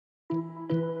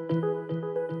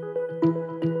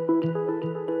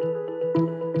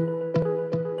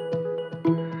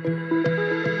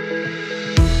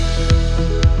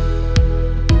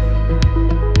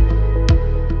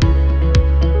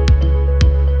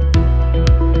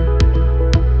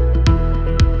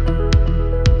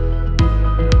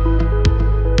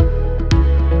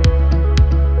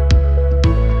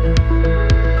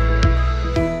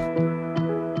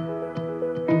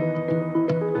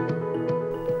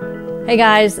Hey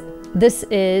guys, this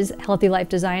is Healthy Life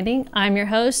Designing. I'm your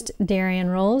host, Darian,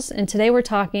 and today we're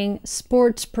talking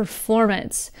sports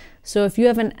performance. So if you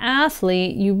have an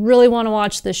athlete, you really want to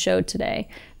watch this show today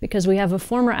because we have a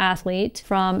former athlete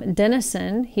from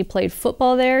Denison. He played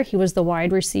football there. He was the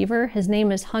wide receiver. His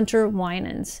name is Hunter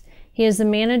Winans. He is the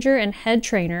manager and head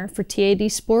trainer for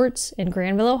TAD Sports in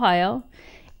Granville, Ohio.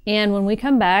 And when we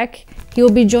come back, he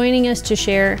will be joining us to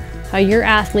share how your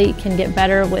athlete can get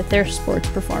better with their sports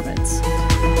performance.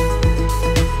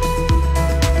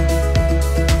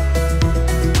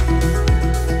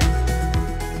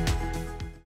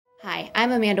 Hi,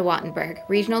 I'm Amanda Wattenberg,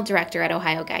 Regional Director at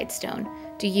Ohio Guidestone.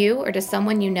 Do you or does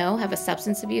someone you know have a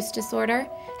substance abuse disorder?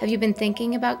 Have you been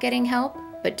thinking about getting help,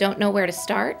 but don't know where to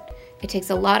start? It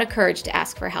takes a lot of courage to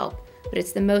ask for help, but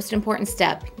it's the most important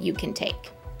step you can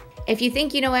take. If you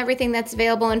think you know everything that's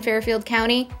available in Fairfield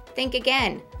County, think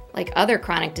again. Like other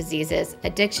chronic diseases,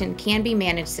 addiction can be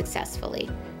managed successfully.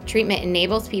 Treatment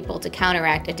enables people to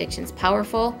counteract addiction's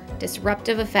powerful,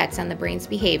 disruptive effects on the brain's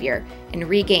behavior and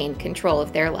regain control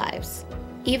of their lives.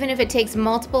 Even if it takes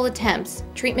multiple attempts,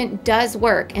 treatment does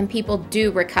work and people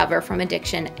do recover from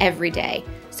addiction every day.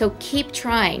 So keep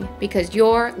trying because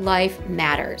your life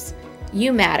matters.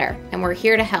 You matter, and we're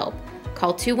here to help.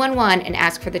 Call 211 and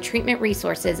ask for the treatment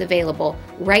resources available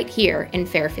right here in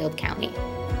Fairfield County.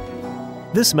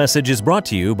 This message is brought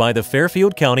to you by the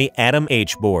Fairfield County Adam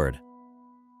H. Board.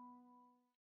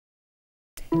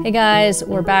 Hey guys,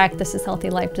 we're back. This is Healthy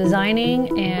Life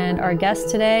Designing, and our guest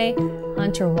today,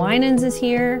 Hunter Winans, is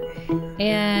here,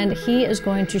 and he is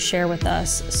going to share with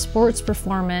us sports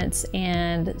performance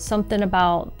and something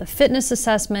about the fitness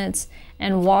assessments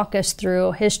and walk us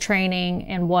through his training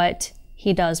and what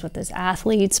he does with his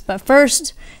athletes. But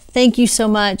first, thank you so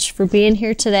much for being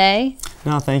here today.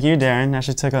 No, thank you, Darren.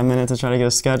 Actually took a minute to try to get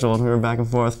us scheduled. We were back and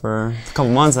forth for a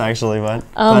couple months, actually, but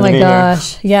oh my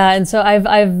gosh, yeah. And so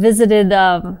I've visited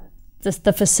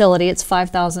the facility. It's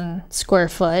 5,000 square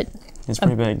foot. It's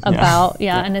pretty big. About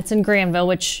yeah, and it's in Granville,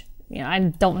 which I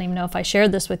don't even know if I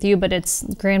shared this with you, but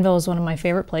Granville is one of my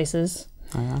favorite places.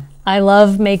 Oh, yeah. I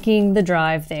love making the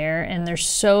drive there, and there's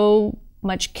so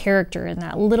much character in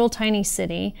that little tiny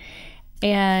city.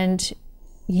 And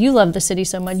you love the city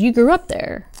so much. You grew up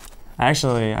there.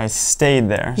 Actually, I stayed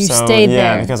there. You stayed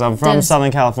there. Yeah, because I'm from Southern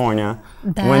California.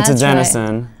 Went to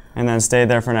Denison, and then stayed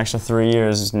there for an extra 3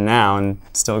 years now, and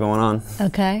still going on.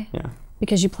 Okay. Yeah.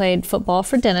 Because you played football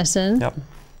for Denison. Yep.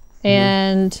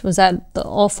 And was that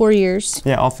all 4 years?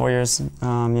 Yeah, all 4 years.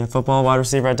 Yeah, football, wide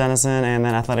receiver at Denison, and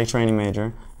then athletic training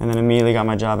major. And then immediately got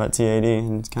my job at TAD,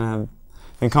 and kind of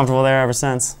been comfortable there ever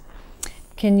since.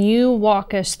 Can you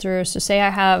walk us through, so say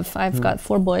I've got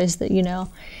 4 boys that you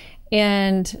know,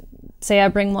 and say I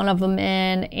bring one of them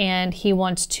in and he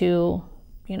wants to,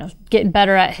 get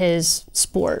better at his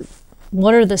sport.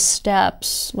 What are the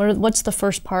steps? What's the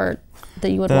first part that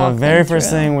you would walk them through? The very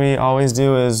first thing we always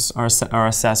do is our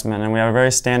assessment, and we have a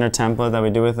very standard template that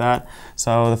we do with that.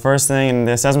 So the first thing, and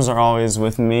the assessments are always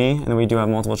with me, and we do have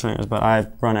multiple trainers, but I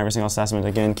run every single assessment,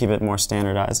 again, keep it more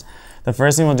standardized. The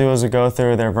first thing we'll do is we go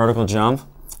through their vertical jump,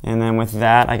 and then with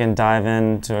that I can dive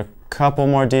into a couple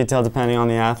more detail depending on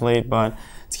the athlete, but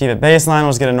to keep it baseline,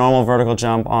 we'll just get a normal vertical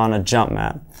jump on a jump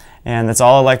mat. And it's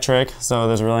all electric, so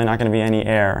there's really not going to be any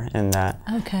air in that.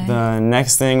 Okay. The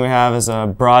next thing we have is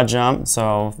a broad jump.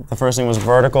 So the first thing was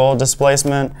vertical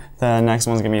displacement. The next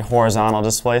one's going to be horizontal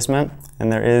displacement.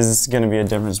 And there is going to be a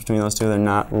difference between those two. They're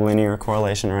not linear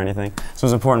correlation or anything. So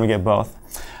it's important we get both.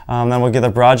 Then we'll get the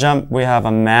broad jump. We have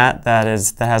a mat that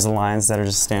has the lines that are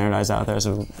just standardized out there.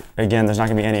 So again, there's not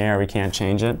going to be any air. We can't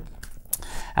change it.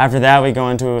 After that, we go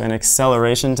into an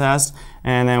acceleration test,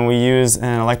 and then we use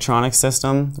an electronic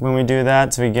system when we do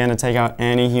that to begin to take out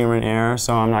any human error.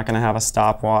 So I'm not going to have a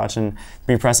stopwatch and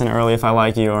be pressing early if I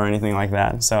like you or anything like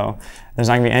that. So there's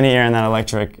not going to be any error in that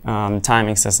electric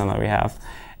timing system that we have.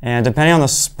 And depending on the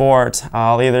sport,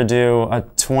 I'll either do a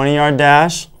 20-yard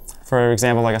dash, for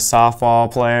example, like a softball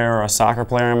player or a soccer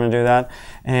player, I'm going to do that,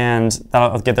 and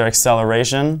that'll get their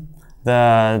acceleration.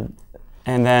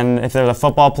 And then if they're a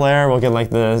football player, we'll get like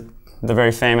the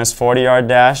very famous 40-yard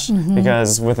dash,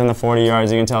 because within the 40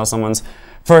 yards you can tell someone's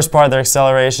first part, their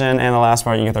acceleration, and the last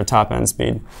part you get their top end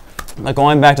speed. Like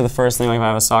going back to the first thing, like if I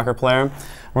have a soccer player,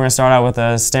 we're going to start out with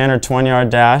a standard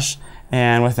 20-yard dash,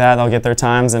 and with that they'll get their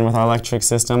times, and with our electric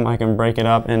system I can break it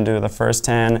up into the first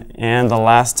 10 and the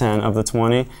last 10 of the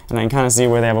 20, and I can kind of see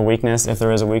where they have a weakness, if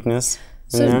there is a weakness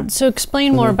in there. So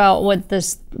explain more about what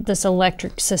this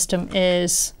electric system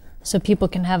is, so people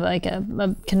can have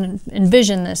can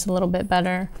envision this a little bit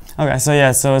better. Okay, so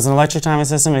yeah, so it's an electric timing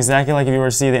system, exactly like if you were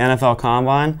to see the NFL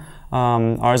Combine.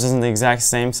 Ours isn't the exact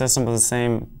same system, but the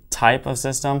same type of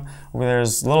system where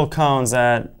there's little cones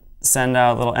that send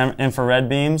out little infrared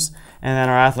beams, and then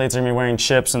our athletes are going to be wearing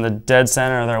chips in the dead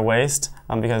center of their waist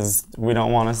because we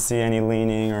don't want to see any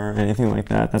leaning or anything like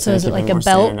that. That's so is it like a belt?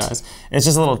 Standardized. It's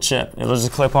just a little chip. It'll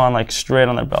just clip on like straight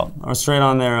on their belt or straight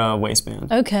on their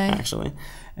waistband. Okay. Actually.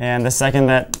 And the second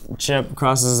that chip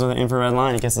crosses the infrared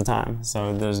line, it gets the time.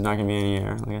 So there's not going to be any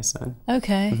error, like I said.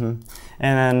 Okay. And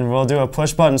then we'll do a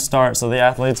push button start. So the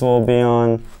athletes will be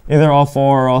on either all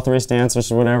 4 or all 3 stance, which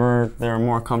is whatever they're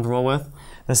more comfortable with.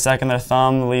 The second their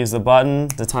thumb leaves the button,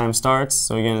 the time starts.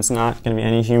 So again, it's not going to be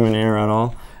any human error at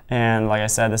all. And like I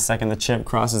said, the second the chip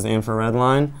crosses the infrared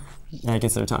line, that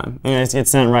gets their time. And it gets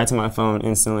sent right to my phone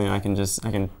instantly, and I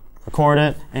can record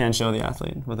it and show the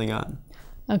athlete what they got.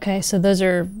 Okay, so those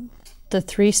are the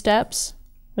 3 steps,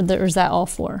 or is that all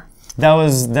 4?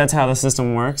 That's how the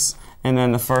system works. And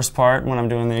then the first part, when I'm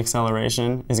doing the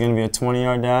acceleration, is going to be a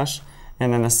 20-yard dash.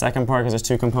 And then the second part, because there's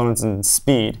 2 components in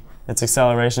speed, it's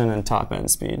acceleration and top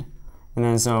end speed. And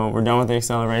then so we're done with the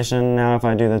acceleration. Now if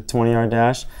I do the 20-yard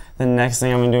dash, the next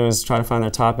thing I'm going to do is try to find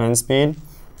their top end speed.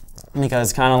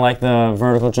 Because kind of like the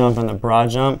vertical jump and the broad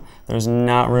jump, there's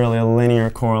not really a linear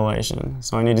correlation.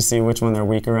 So I need to see which one they're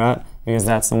weaker at, because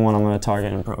that's the one I'm going to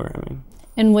target in programming.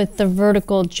 And with the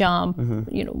vertical jump,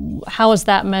 you know, how is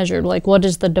that measured? Like, what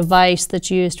is the device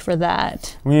that's used for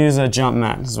that? We use a jump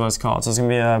mat, is what it's called. So it's going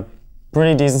to be a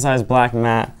pretty decent sized black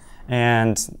mat,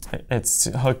 and it's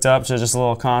hooked up to just a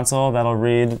little console that'll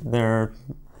read their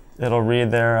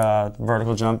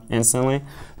vertical jump instantly.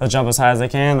 They'll jump as high as they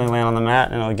can, they land on the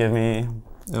mat, and it'll give me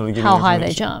how high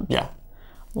they jump. Yeah.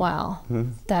 Wow,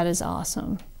 that is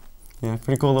awesome. Yeah,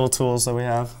 pretty cool little tools that we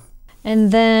have.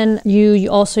 And then you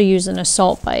also use an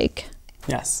assault bike.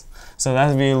 Yes. So that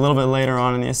would be a little bit later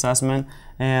on in the assessment.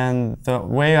 And the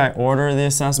way I order the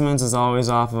assessments is always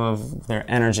off of their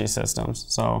energy systems.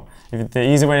 So the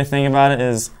easy way to think about it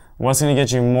is what's going to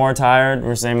get you more tired,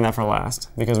 we're saving that for last,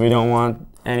 because we don't want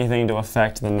anything to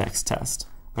affect the next test.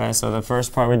 Okay, so the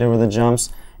first part we did with the jumps,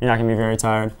 you're not going to be very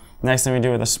tired. Next thing we do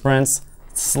with the sprints,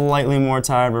 slightly more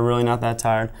tired, but really not that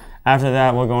tired. After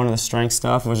that, we'll go into the strength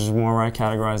stuff, which is more where I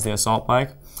categorize the assault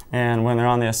bike. And when they're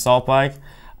on the assault bike,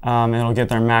 it'll get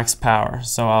their max power.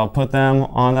 So I'll put them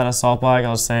on that assault bike.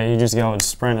 I'll say, you just go and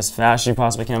sprint as fast as you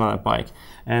possibly can on that bike.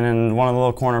 And in one of the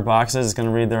little corner boxes, it's going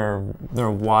to read their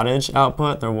wattage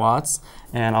output, their watts,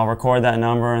 and I'll record that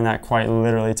number, and that quite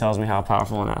literally tells me how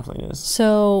powerful an athlete is.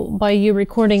 So by you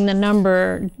recording the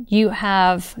number, you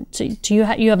have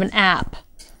an app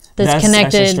that's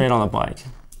connected. Actually straight on the bike.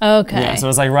 Okay. Yeah, so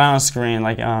it's like right on a screen,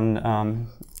 like on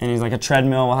like a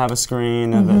treadmill will have a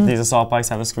screen, these assault bikes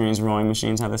have the screens, rowing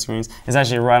machines have the screens. It's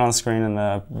actually right on the screen in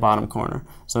the bottom corner.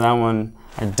 So that one,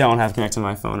 I don't have connected to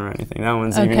my phone or anything. That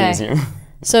one's even easier.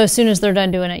 So as soon as they're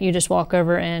done doing it, you just walk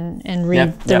over and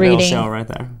read the reading. It'll show right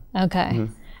there. Okay.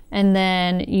 And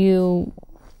then you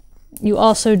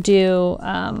also do,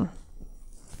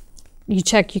 you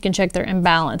can check their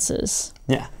imbalances.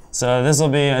 Yeah. So this will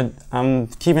be, I'm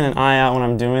keeping an eye out when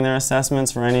I'm doing their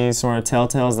assessments for any sort of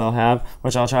telltales they'll have,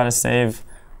 which I'll try to save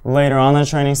later on in the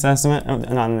training assessment,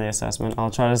 not in the assessment,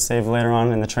 I'll try to save later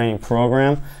on in the training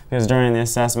program, because during the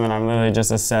assessment I'm literally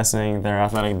just assessing their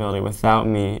athletic ability without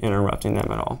me interrupting them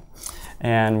at all.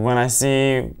 And when I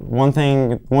see one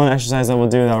exercise that we'll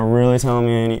do that will really tell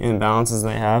me any imbalances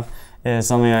they have is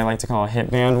something I like to call hip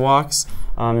band walks.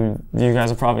 You guys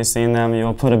have probably seen them.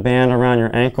 You'll put a band around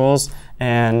your ankles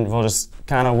and we'll just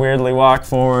kind of weirdly walk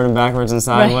forward and backwards and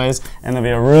sideways, and there'll be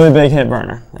a really big hip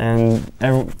burner. And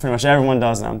pretty much everyone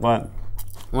does them. But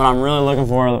what I'm really looking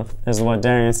for is what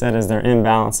Darian said, is their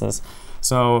imbalances.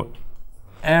 So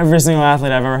every single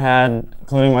athlete I've ever had,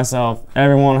 including myself,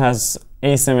 everyone has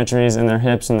asymmetries in their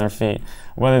hips and their feet.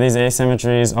 Whether these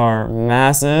asymmetries are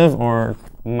massive or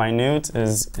minute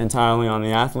is entirely on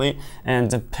the athlete, and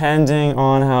depending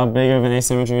on how big of an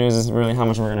asymmetry is really how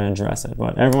much we're going to address it,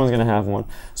 but everyone's going to have one.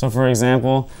 So for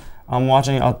example, I'm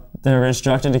watching, they're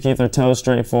instructed to keep their toes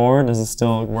straight forward. This is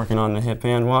still working on the hip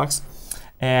band walks.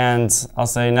 And I'll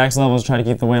say next level is try to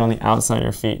keep the weight on the outside of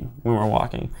your feet when we're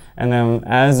walking. And then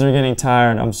as they're getting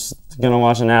tired, I'm going to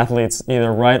watch an athlete's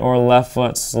either right or left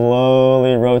foot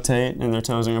slowly rotate and their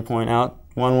toes are going to point out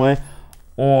one way,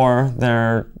 or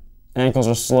their ankles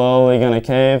are slowly going to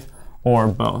cave, or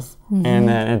both. And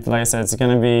then, like I said, it's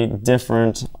going to be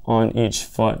different on each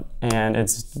foot, and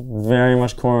it's very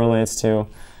much correlates to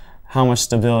how much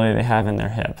stability they have in their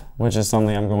hip, which is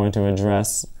something I'm going to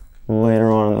address later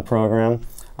on in the program,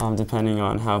 depending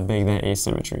on how big that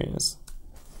asymmetry is.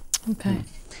 Okay.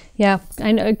 Yeah,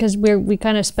 I know, because we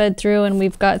kind of sped through and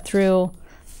we've got through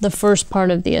the first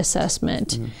part of the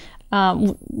assessment.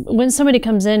 When somebody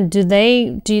comes in, do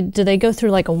they go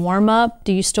through like a warm up?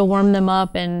 Do you still warm them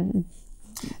up? And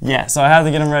yeah, so I have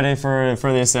to get them ready for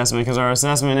the assessment, because our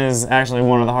assessment is actually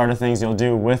one of the harder things you'll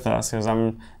do with us, because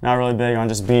I'm not really big on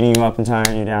just beating you up and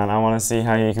tying you down. I want to see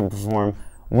how you can perform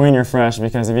when you're fresh,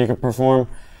 because if you give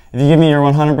me your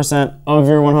 100% of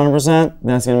your 100%,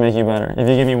 that's going to make you better. If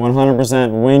you give me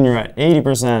 100% when you're at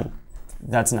 80%,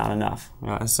 that's not enough.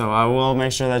 So I will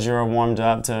make sure that you're warmed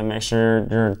up to make sure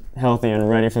you're healthy and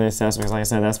ready for the assessment, because like I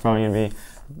said, that's probably going to be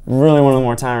really one of the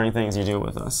more tiring things you do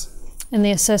with us. And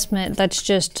the assessment, that's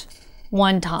just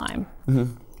one time.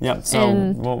 Mm-hmm. Yep, so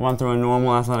we'll run through a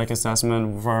normal athletic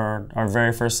assessment for our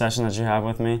very first session that you have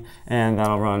with me, and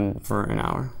that'll run for an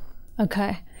hour.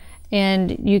 Okay,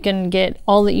 and you can get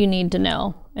all that you need to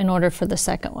know in order for the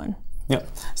second one. Yep,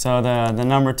 so the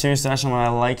number 2 session, what I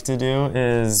like to do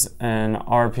is an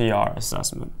RPR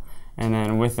assessment. And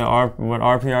then with what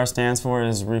RPR stands for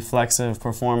is Reflexive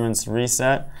Performance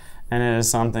Reset. And it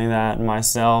is something that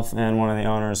myself and one of the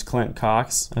owners, Clint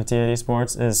Cox of TAD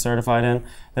Sports, is certified in.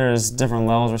 There's different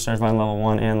levels. We're certified in level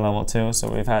 1 and level 2,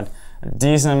 so we've had a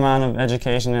decent amount of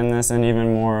education in this and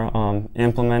even more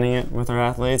implementing it with our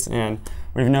athletes. And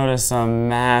we've noticed some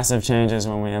massive changes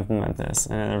when we implement this,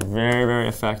 and they're very, very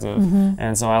effective.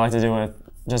 And so I like to do it with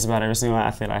just about every single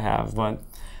athlete I have. But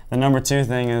the number 2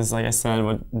 thing is, like I said,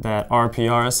 with that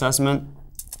RPR assessment.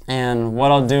 And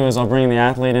what I'll do is I'll bring the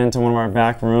athlete into one of our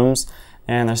back rooms,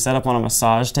 and they're set up on a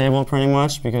massage table pretty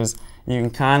much, because you can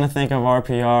kind of think of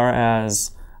RPR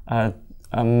as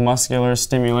a muscular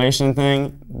stimulation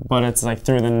thing, but it's like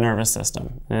through the nervous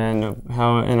system. And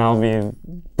I'll be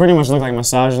pretty much look like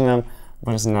massaging them,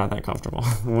 but it's not that comfortable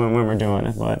when we're doing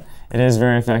it. But it is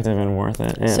very effective and worth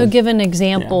it. And so give an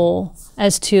example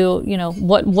as to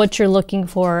what you're looking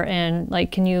for, and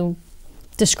like, can you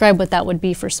describe what that would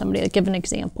be for somebody? Like, give an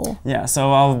example. Yeah,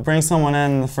 so I'll bring someone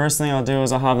in. The first thing I'll do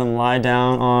is I'll have them lie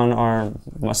down on our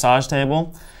massage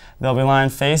table. They'll be lying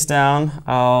face down.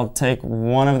 I'll take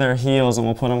one of their heels and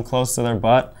we'll put them close to their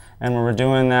butt. And when we're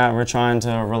doing that, we're trying to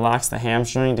relax the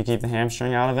hamstring to keep the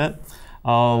hamstring out of it.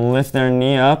 I'll lift their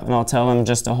knee up and I'll tell them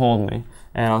just to hold me.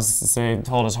 And I'll say,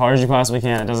 hold as hard as you possibly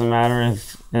can. It doesn't matter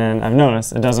if, and I've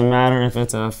noticed, it doesn't matter if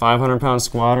it's a 500-pound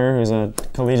squatter who's a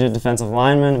collegiate defensive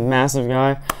lineman, massive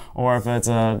guy, or if it's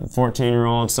a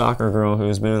 14-year-old soccer girl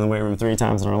who's been in the weight room 3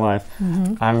 times in her life.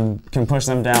 I can push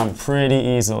them down pretty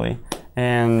easily.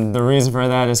 And the reason for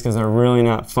that is because they're really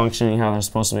not functioning how they're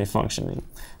supposed to be functioning.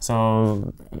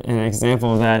 So an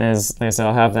example of that is, like I said,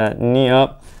 I'll have that knee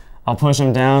up, I'll push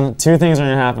them down. 2 things are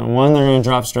going to happen. One, they're going to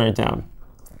drop straight down.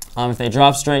 If they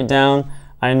drop straight down,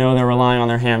 I know they're relying on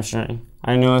their hamstring.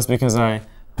 I know it's because I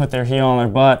put their heel on their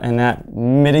butt, and that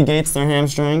mitigates their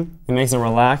hamstring. It makes it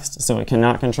relaxed so it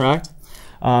cannot contract.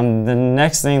 The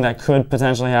next thing that could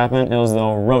potentially happen is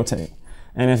they'll rotate.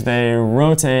 And if they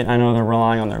rotate, I know they're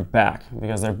relying on their back,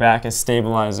 because their back is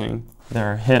stabilizing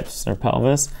their hips, their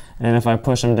pelvis. And if I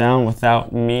push them down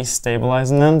without me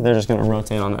stabilizing them, they're just going to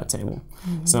rotate on that table.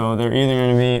 So they're either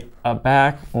going to be a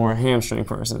back or a hamstring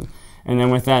person. And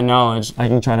then with that knowledge, I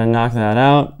can try to knock that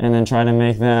out and then try to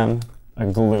make them a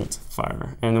glute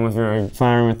firer. And then if you're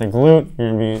firing with the glute,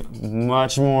 you're going to be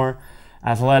much more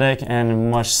athletic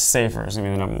and much safer. It's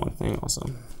going to be the number 1 thing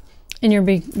also. And you're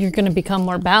going to become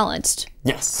more balanced.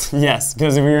 Yes,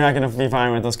 because you're not going to be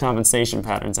firing with those compensation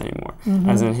patterns anymore,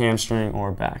 as in hamstring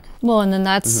or back. Well, and then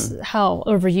that's how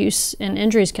overuse and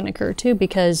injuries can occur too,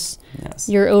 because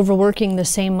you're overworking the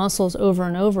same muscles over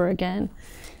and over again.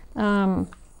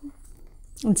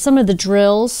 And some of the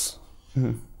drills,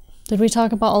 did we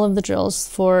talk about all of the drills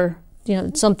for,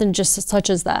 something just such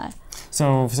as that?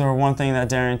 So one thing that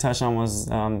Darian touched on was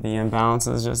the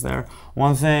imbalances just there.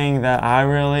 One thing that I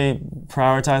really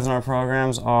prioritize in our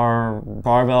programs are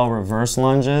barbell reverse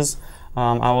lunges.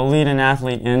 I will lead an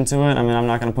athlete into it. I mean, I'm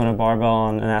not going to put a barbell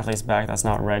on an athlete's back that's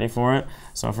not ready for it.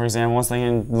 So for example, once they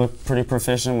can look pretty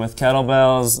proficient with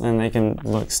kettlebells and they can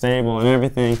look stable and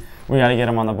everything, we got to get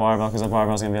them on the barbell, because the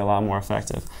barbell is going to be a lot more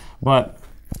effective. But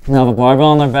they'll have a barbell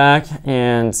on their back,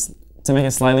 and to make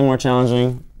it slightly more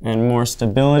challenging and more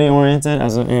stability oriented,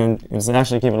 and to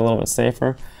actually keep it a little bit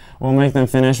safer, we'll make them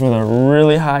finish with a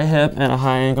really high hip and a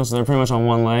high ankle, so they're pretty much on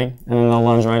one leg, and then they'll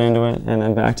lunge right into it, and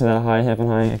then back to that high hip and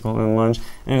high ankle and lunge.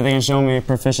 And if they can show me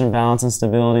proficient balance and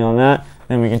stability on that,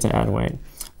 then we get to add weight.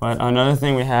 But another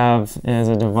thing we have is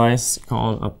a device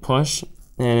called a push,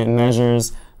 and it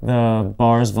measures the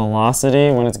bar's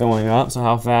velocity when it's going up, so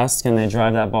how fast can they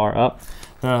drive that bar up.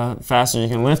 The faster you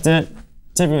can lift it,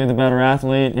 typically the better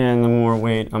athlete, and the more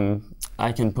weight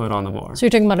I can put on the bar. So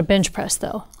you're talking about a bench press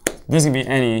though? This can be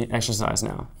any exercise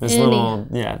now. This little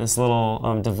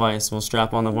device will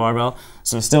strap on the barbell.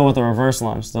 So still with the reverse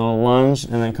lunge, still lunge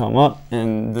and then come up,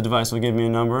 and the device will give me a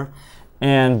number.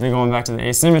 And going back to the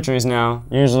asymmetries now,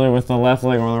 usually with the left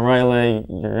leg or the right leg,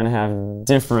 you're going to have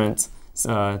different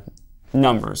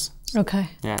numbers. Okay.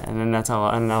 Yeah, and then that's how,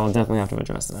 and I'll definitely have to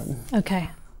address that. Okay.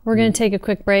 We're going to take a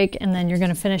quick break, and then you're going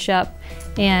to finish up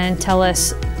and tell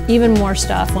us even more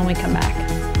stuff when we come back.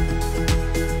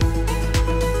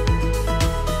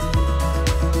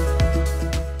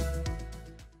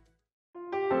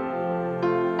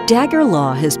 Dagger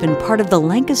Law has been part of the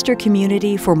Lancaster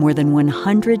community for more than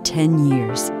 110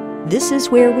 years. This is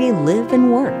where we live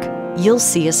and work. You'll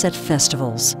see us at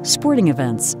festivals, sporting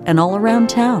events, and all around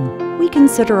town. We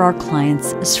consider our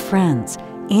clients as friends,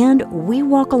 and we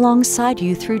walk alongside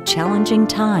you through challenging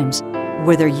times.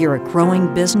 Whether you're a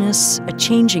growing business, a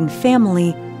changing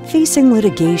family, facing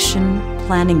litigation,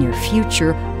 planning your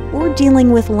future, or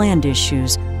dealing with land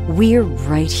issues, we're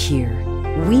right here.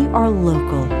 We are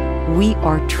local. We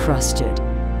are trusted.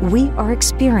 We are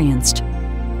experienced.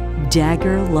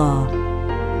 Dagger Law.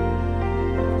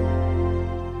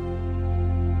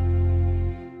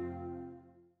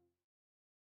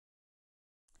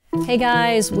 Hey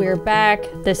guys, we're back.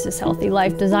 This is Healthy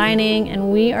Life Designing,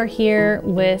 and we are here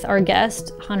with our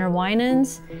guest, Hunter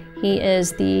Winans. He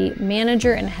is the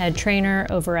manager and head trainer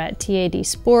over at TAD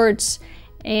Sports,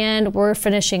 and we're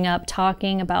finishing up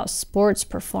talking about sports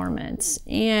performance.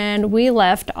 And we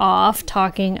left off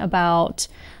talking about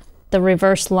the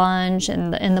reverse lunge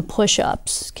and the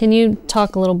push-ups. Can you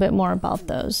talk a little bit more about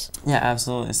those? Yeah,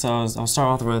 absolutely. So I'll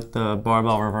start off with the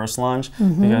barbell reverse lunge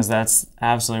because that's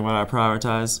absolutely what I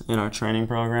prioritize in our training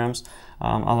programs.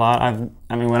 I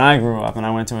mean, when I grew up and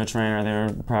I went to a trainer,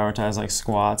 they would prioritize like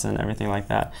squats and everything like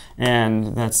that.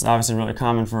 And that's obviously really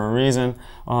common for a reason.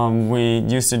 We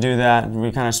used to do that.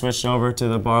 We kind of switched over to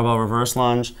the barbell reverse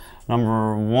lunge.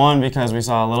 Number one, because we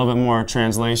saw a little bit more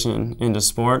translation into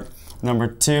sport. Number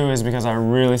two is because I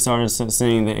really started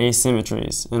seeing the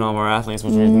asymmetries in all of our athletes,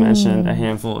 which we've mentioned a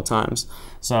handful of times.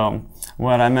 So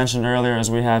what I mentioned earlier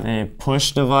is we have a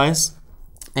push device,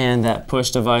 and that push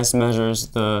device measures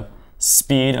the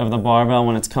speed of the barbell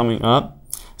when it's coming up.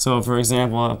 So for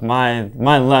example, if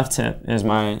my left hip is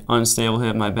my unstable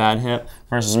hip, my bad hip,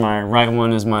 versus my right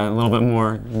one is my little bit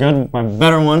more good, my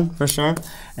better one for sure.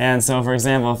 And so for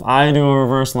example, if I do a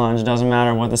reverse lunge, it doesn't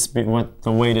matter what the speed, what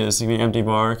the weight is. It can be empty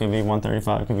bar, it could be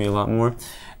 135, it could be a lot more.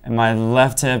 And my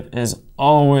left hip is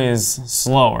always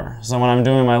slower. So when I'm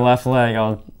doing my left leg,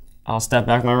 I'll step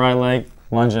back my right leg,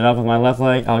 lunge it up with my left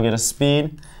leg, I'll get a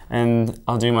speed, and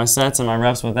I'll do my sets and my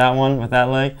reps with that one, with that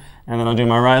leg, and then I'll do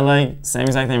my right leg, same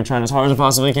exact thing. I'm trying as hard as I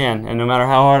possibly can, and no matter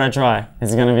how hard I try,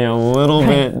 it's going to be a little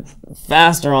bit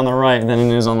faster on the right than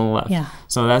it is on the left. Yeah.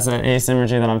 So that's that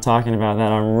asymmetry that I'm talking about,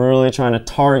 that I'm really trying to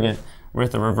target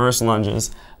with the reverse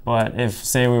lunges. But if,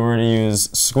 say, we were to use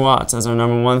squats as our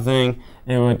number one thing,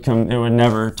 it would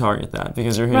never target that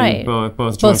because you're hitting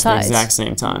both joints at the exact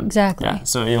same time. Exactly. Yeah.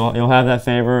 So you'll have that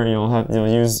favor. You'll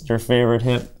use your favorite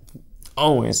hip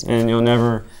always, and you'll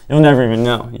never even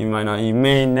know. You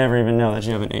may never even know that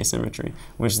you have an asymmetry,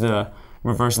 which the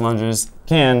reverse lunges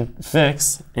can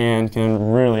fix and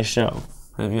can really show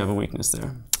if you have a weakness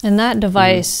there. And that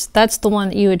device, that's the one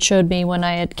that you had showed me when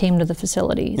I had came to the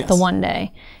facility the one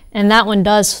day. And that one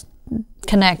does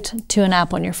connect to an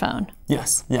app on your phone.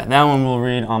 Yes, yeah, that one will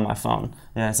read on my phone.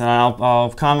 Yes, and I'll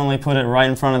commonly put it right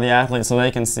in front of the athlete so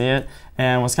they can see it.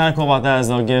 And what's kind of cool about that is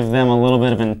they'll give them a little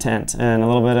bit of intent and a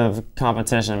little bit of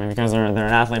competition. I mean, because they're an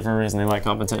athlete for a reason, they like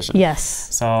competition. Yes.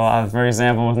 So, for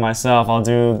example, with myself, I'll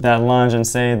do that lunge and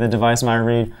say the device might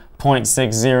read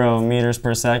 0.60 meters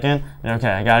per second. Okay,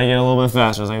 I got to get a little bit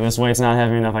faster. It's like, this weight's not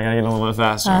heavy enough, I got to get a little bit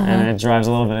faster. And it drives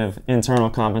a little bit of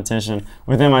internal competition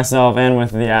within myself and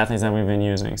with the athletes that we've been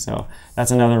using. So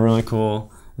that's another really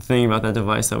cool thing about that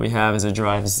device that we have, is it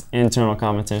drives internal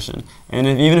competition. And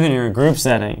even if you're in a group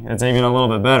setting, it's even a little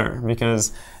bit better,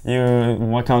 because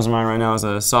what comes to mind right now is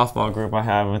a softball group I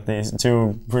have with these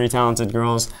two pretty talented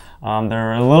girls.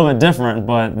 They're a little bit different,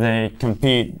 but they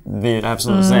compete the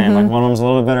absolute same. Like, one of them's a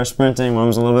little bit better at sprinting, one of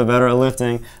them's a little bit better at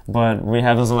lifting, but we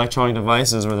have those electronic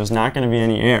devices where there's not going to be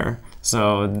any air.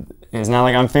 So it's not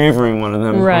like I'm favoring one of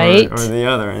them or the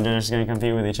other, and they're just going to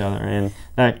compete with each other. And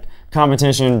that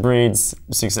competition breeds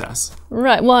success.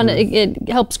 Right. Well, and it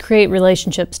helps create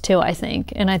relationships too, I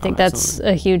think. And I think that's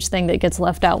a huge thing that gets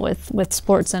left out with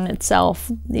sports in itself.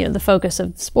 You know, the focus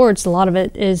of sports, a lot of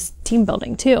it is team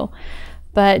building too.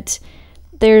 But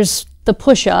there's the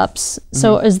push-ups.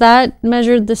 So is that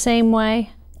measured the same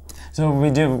way? So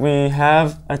we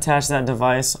have attached that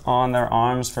device on their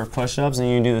arms for push-ups, and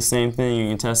you can do the same thing. You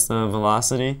can test the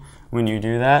velocity when you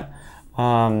do that.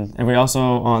 And we also,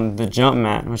 on the jump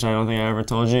mat, which I don't think I ever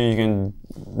told you, you can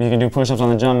do push-ups on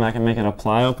the jump mat and make it a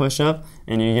plyo push-up,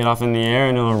 and you get off in the air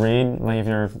and it'll read like if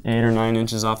you're 8 or 9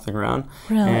 inches off the ground.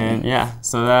 Really? And yeah,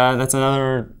 so that's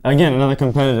another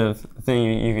competitive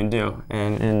thing you can do.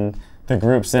 And in the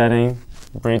group setting,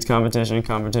 breeds competition,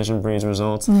 competition breeds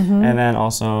results. And then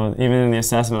also, even in the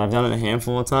assessment, I've done it a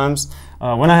handful of times.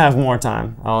 When I have more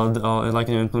time, I'd like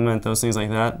to implement those things like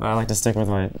that, but I like to stick with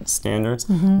my standards.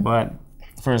 But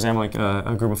for example, like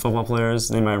a group of football players,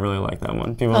 they might really like that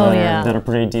one. People that are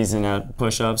pretty decent at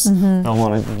push-ups, they'll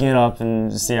want to get up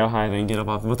and see how high they can get up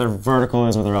off what their vertical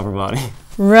is with their upper body.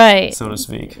 Right. So to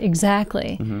speak.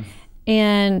 Exactly.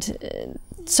 And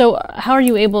so how are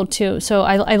you able to, so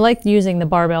I like using the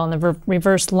barbell and the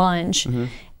reverse lunge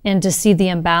and to see the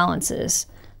imbalances.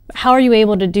 How are you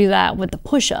able to do that with the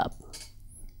push-up?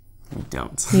 You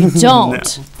don't. You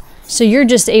don't. No. So you're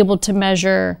just able to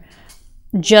measure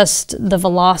just the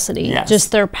velocity,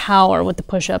 just their power with the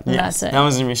push-up, and that's it. That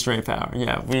was going to be straight power.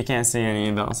 Yeah, we can't see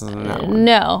any imbalances in that one.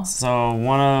 No. So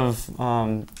one of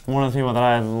the people that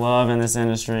I love in this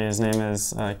industry, his name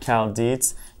is Cal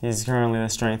Dietz. He's currently the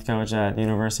strength coach at the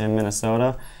University of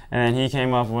Minnesota, and he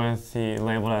came up with, he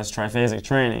labeled it as triphasic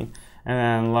training. And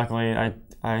then luckily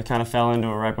I kind of fell into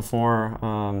it right before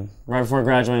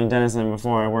graduating Denison,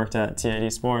 before I worked at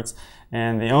TAD Sports.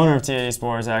 And the owner of TAD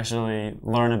Sports actually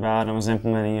learned about it and was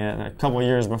implementing it a couple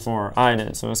years before I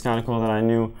did. So it was kind of cool that I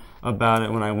knew about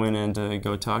it when I went in to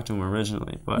go talk to him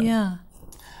originally.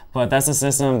 But that's a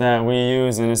system that we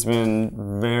use, and it's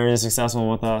been very successful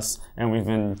with us, and we've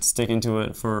been sticking to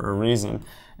it for a reason.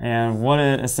 And what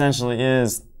it essentially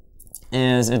is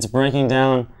it's breaking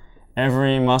down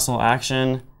every muscle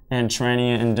action and training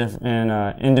it in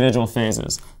individual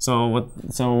phases. So what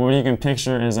you can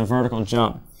picture is a vertical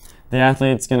jump. The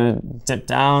athlete's going to dip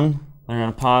down, they're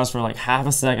going to pause for like half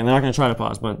a second. They're not going to try to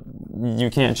pause, but you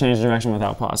can't change direction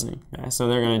without pausing. Okay? So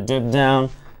they're going to dip down,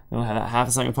 they'll have a half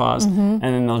a second pause, and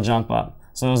then they'll jump up.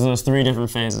 So those 3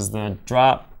 different phases: the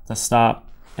drop, the stop,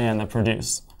 and the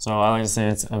produce. So I like to say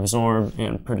it's absorb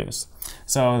and produce.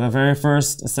 So the very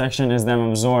first section is them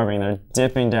absorbing. They're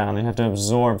dipping down. They have to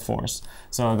absorb force.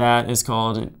 So that is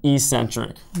called an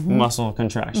eccentric muscle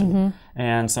contraction.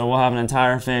 And so we'll have an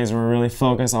entire phase where we really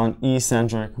focus on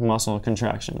eccentric muscle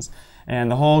contractions.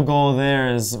 And the whole goal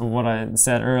there is what I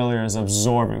said earlier, is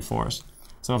absorbing force.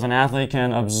 So if an athlete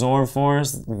can absorb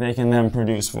force, they can then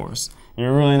produce force.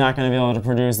 You're really not going to be able to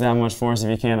produce that much force if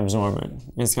you can't absorb it.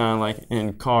 It's kind of like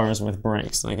in cars with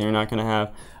brakes. Like, you're not going to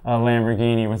have a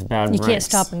Lamborghini with bad brakes. You can't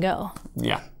stop and go.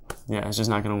 Yeah, it's just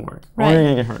not going to work. Right. Or you're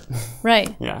going to get hurt.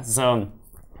 Right. Yeah, so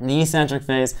the eccentric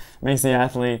phase makes the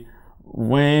athlete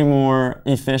way more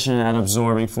efficient at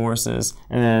absorbing forces,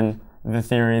 and then the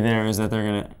theory there is that they're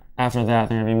going to, after that,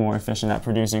 they're going to be more efficient at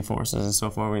producing forces, and so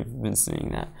far we've been seeing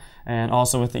that. And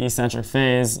also with the eccentric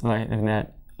phase, like in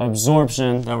that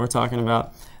absorption that we're talking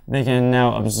about, they can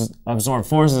now absorb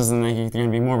forces, and they're going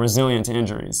to be more resilient to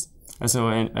injuries. And so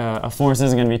a force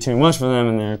isn't going to be too much for them,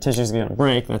 and their tissues are going to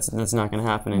break. That's not going to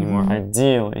happen anymore.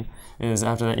 Ideally, is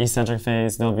after that eccentric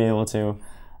phase, they'll be able to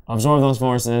absorb those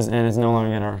forces, and it's no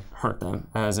longer going to hurt them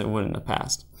as it would in the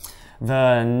past.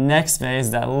 The next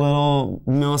phase, that little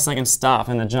millisecond stop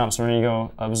in the jump, so when you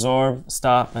go absorb,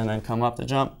 stop, and then come up the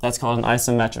jump, that's called an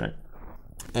isometric.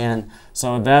 And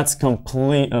so that's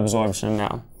complete absorption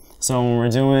now. So when we're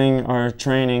doing our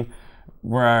training,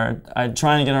 I'm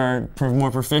trying to get our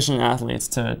more proficient athletes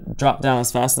to drop down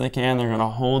as fast as they can. They're going to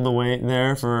hold the weight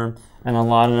there for an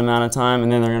allotted amount of time,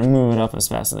 and then they're going to move it up as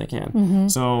fast as they can.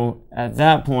 So at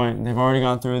that point, they've already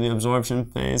gone through the absorption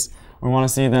phase. We want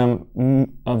to see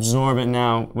them absorb it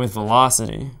now with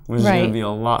velocity, which is going to be a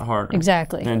lot harder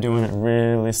than doing it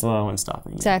really slow and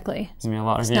stopping. Exactly. It's going to be a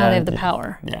lot harder. Now they have the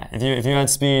power. Yeah, if you add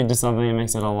speed to something, it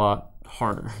makes it a lot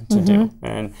harder to do,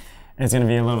 and it's going to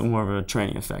be a little bit more of a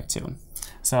training effect too.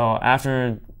 So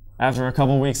after a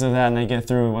couple weeks of that, and they get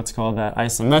through what's called that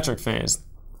isometric phase,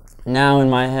 now in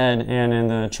my head and in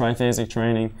the triphasic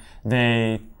training,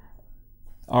 they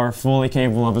are fully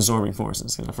capable of absorbing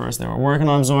forces. Because at first they were working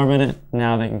on absorbing it,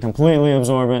 now they can completely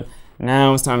absorb it,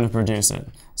 now it's time to produce it.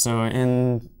 So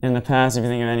in the past, if you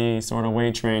think of any sort of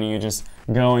weight training, you just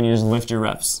go and you just lift your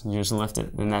reps. You just lift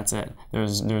it, and that's it.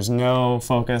 There's no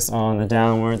focus on the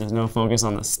downward, there's no focus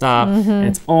on the stop.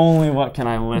 It's only what can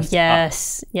I lift up.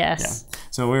 Yes. Yeah.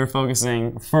 So we were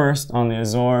focusing first on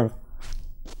the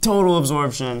total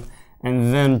absorption,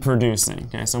 and then producing.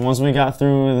 Okay, so once we got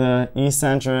through the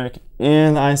eccentric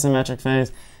and the isometric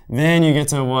phase, Then you get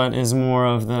to what is more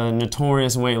of the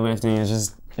notorious weightlifting,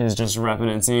 is just repping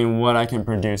and seeing what I can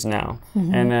produce now.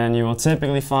 And then you will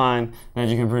typically find that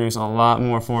you can produce a lot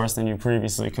more force than you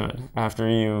previously could after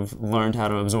you've learned how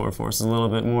to absorb force a little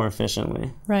bit more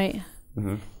efficiently. Right.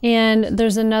 And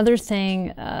there's another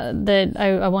thing that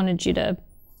I wanted you to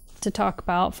talk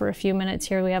about for a few minutes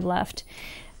here we have left.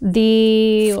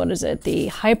 The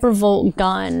hypervolt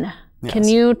gun. Yes. Can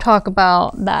you talk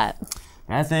about that?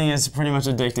 That thing is pretty much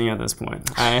addicting at this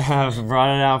point. I have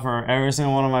brought it out for every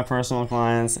single one of my personal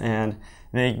clients, and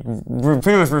they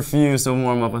pretty much refuse to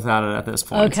warm up without it at this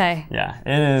point. Okay. Yeah,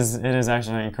 it is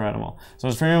actually incredible. So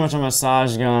it's pretty much a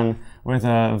massage gun with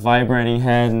a vibrating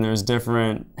head, and there's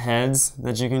different heads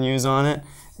that you can use on it,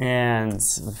 and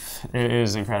it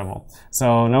is incredible.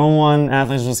 So number one,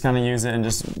 athletes just kind of use it and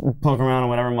just poke around on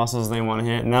whatever muscles they want to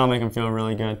hit, and that'll make them feel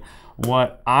really good.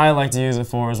 What I like to use it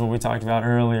for is what we talked about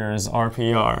earlier, is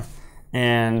RPR.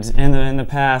 And in the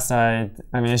past, I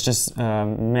mean, it's just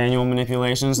manual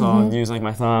manipulation, so I'll use like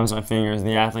my thumbs, my fingers.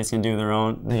 The athletes can do their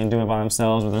own, they can do it by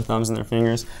themselves with their thumbs and their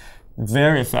fingers.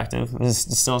 Very effective. I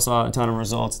still saw a ton of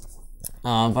results.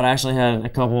 But I actually had a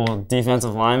couple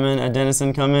defensive linemen at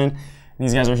Denison come in.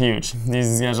 These guys are huge.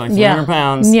 These guys are like 300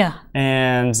 pounds. Yeah.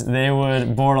 And they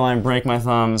would borderline break my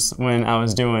thumbs when I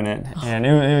was doing it. And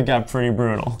it got pretty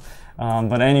brutal.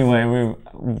 But anyway,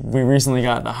 we recently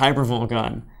got the hypervolt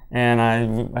gun. And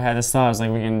I had this thought, I was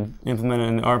like, we can implement it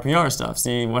in the RPR stuff,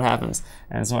 see what happens.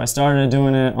 And so I started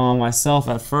doing it on myself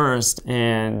at first,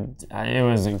 and it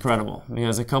was incredible.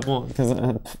 Because a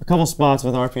couple spots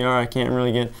with RPR, I can't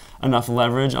really get enough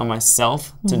leverage on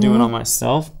myself to do it on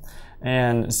myself.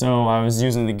 And so I was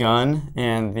using the gun,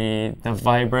 and the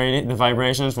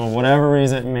vibrations, for whatever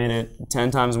reason, it made it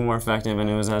 10 times more effective, and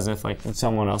it was as if like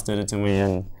someone else did it to me,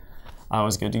 and I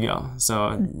was good to go.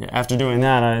 So after doing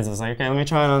that, I was like, okay, let me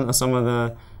try it on some of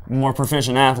the more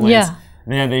proficient athletes. Yeah.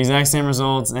 They had the exact same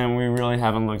results, and we really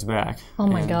haven't looked back. Oh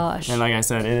my gosh. And like I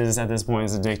said, it is, at this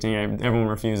point, it's addicting. Everyone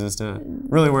refuses to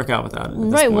really work out without it.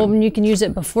 Right, well, you can use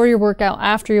it before your workout,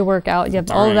 after your workout. You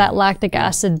have all of that lactic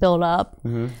acid build up.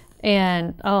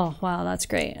 And, oh, wow, that's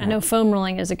great. I know foam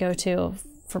rolling is a go-to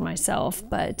for myself,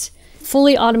 but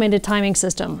fully automated timing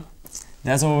system.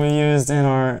 That's what we used in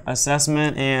our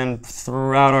assessment and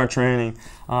throughout our training.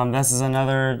 This is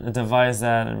another device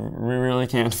that we really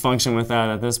can't function without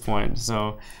at this point.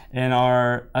 So in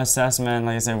our assessment,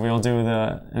 like I said, we'll do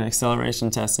an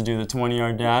acceleration test to do the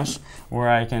 20-yard dash, where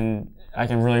I can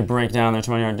really break down the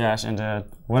 20-yard dash into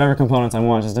whatever components I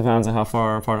want. It just depends on how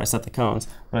far apart I set the cones.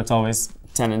 But it's always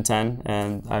 10 and 10,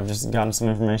 and I've just gotten some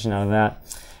information out of that.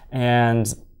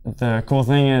 And the cool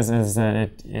thing is that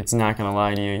it's not going to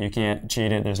lie to you. You can't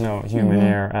cheat it. There's no human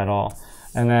error at all.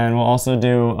 And then we'll also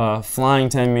do a flying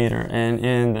 10 meter. And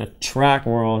in the track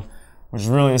world, which is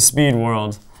really the speed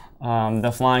world,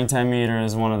 the flying 10 meter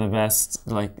is one of the best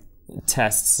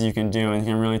tests you can do, and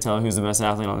you can really tell who's the best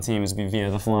athlete on the team is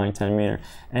via the flying 10 meter.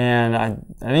 And I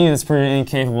think it's pretty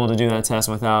incapable to do that test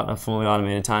without a fully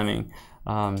automated timing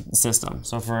system.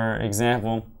 So for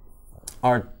example,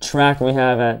 our track we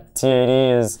have at TAD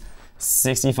is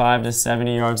 65 to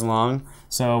 70 yards long,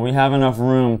 so we have enough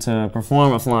room to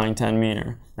perform a flying 10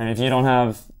 meter. And if you don't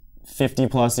have 50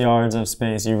 plus yards of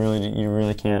space, you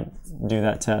really can't do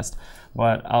that test.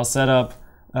 But I'll set up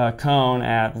a cone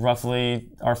at roughly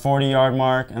our 40-yard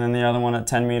mark, and then the other one at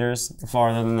 10 meters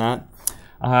farther than that.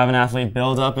 I'll have an athlete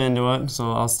build up into it,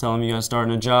 so I'll tell them you gotta start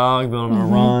in a jog, build up in a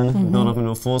run, build up into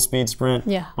a full speed sprint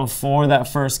before that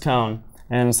first cone.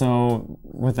 And so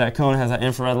with that cone, it has that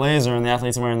infrared laser, and the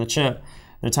athlete's wearing the chip.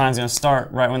 Their time's going to start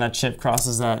right when that chip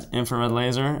crosses that infrared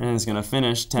laser, and it's going to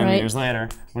finish 10 meters later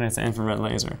when it's an infrared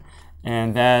laser.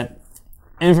 And that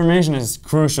information is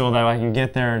crucial that I can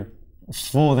get their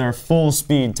full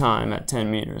speed time at 10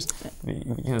 meters.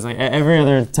 Because every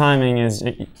other timing is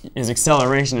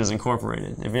acceleration is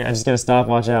incorporated. If I just get a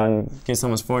stopwatch out and get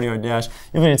someone's 40-yard dash,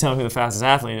 you'll be able to tell who the fastest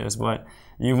athlete is, but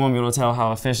you won't be able to tell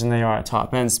how efficient they are at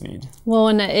top end speed. Well,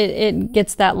 and it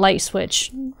gets that light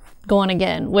switch going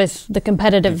again with the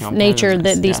competitive nature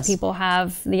that these people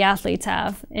have, the athletes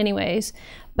have anyways.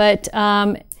 But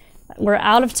we're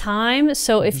out of time,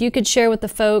 so if you could share with the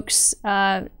folks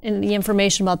the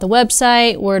information about the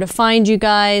website, where to find you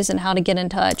guys, and how to get in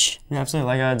touch. Yeah,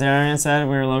 absolutely. Like Darian said,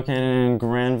 we're located in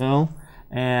Granville,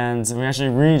 and we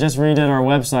actually just redid our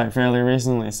website fairly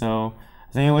recently, so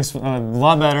I think it looks a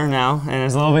lot better now, and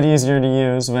it's a little bit easier to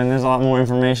use, and there's a lot more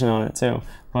information on it too.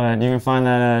 But you can find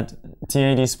that at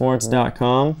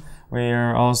tadsports.com, We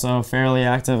are also fairly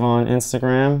active on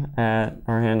Instagram.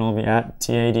 Our handle will be at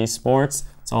TAD Sports.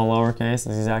 It's all lowercase.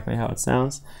 That's exactly how it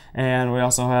sounds. And we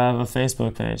also have a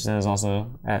Facebook page that is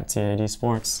also at TAD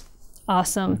Sports.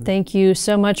 Awesome. Thank you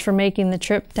so much for making the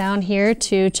trip down here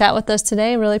to chat with us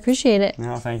today. Really appreciate it.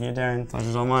 No, thank you, Darian.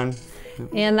 Pleasure's all mine.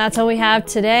 And that's all we have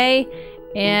today.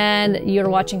 And you're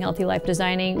watching Healthy Life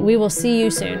Designing. We will see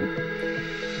you soon.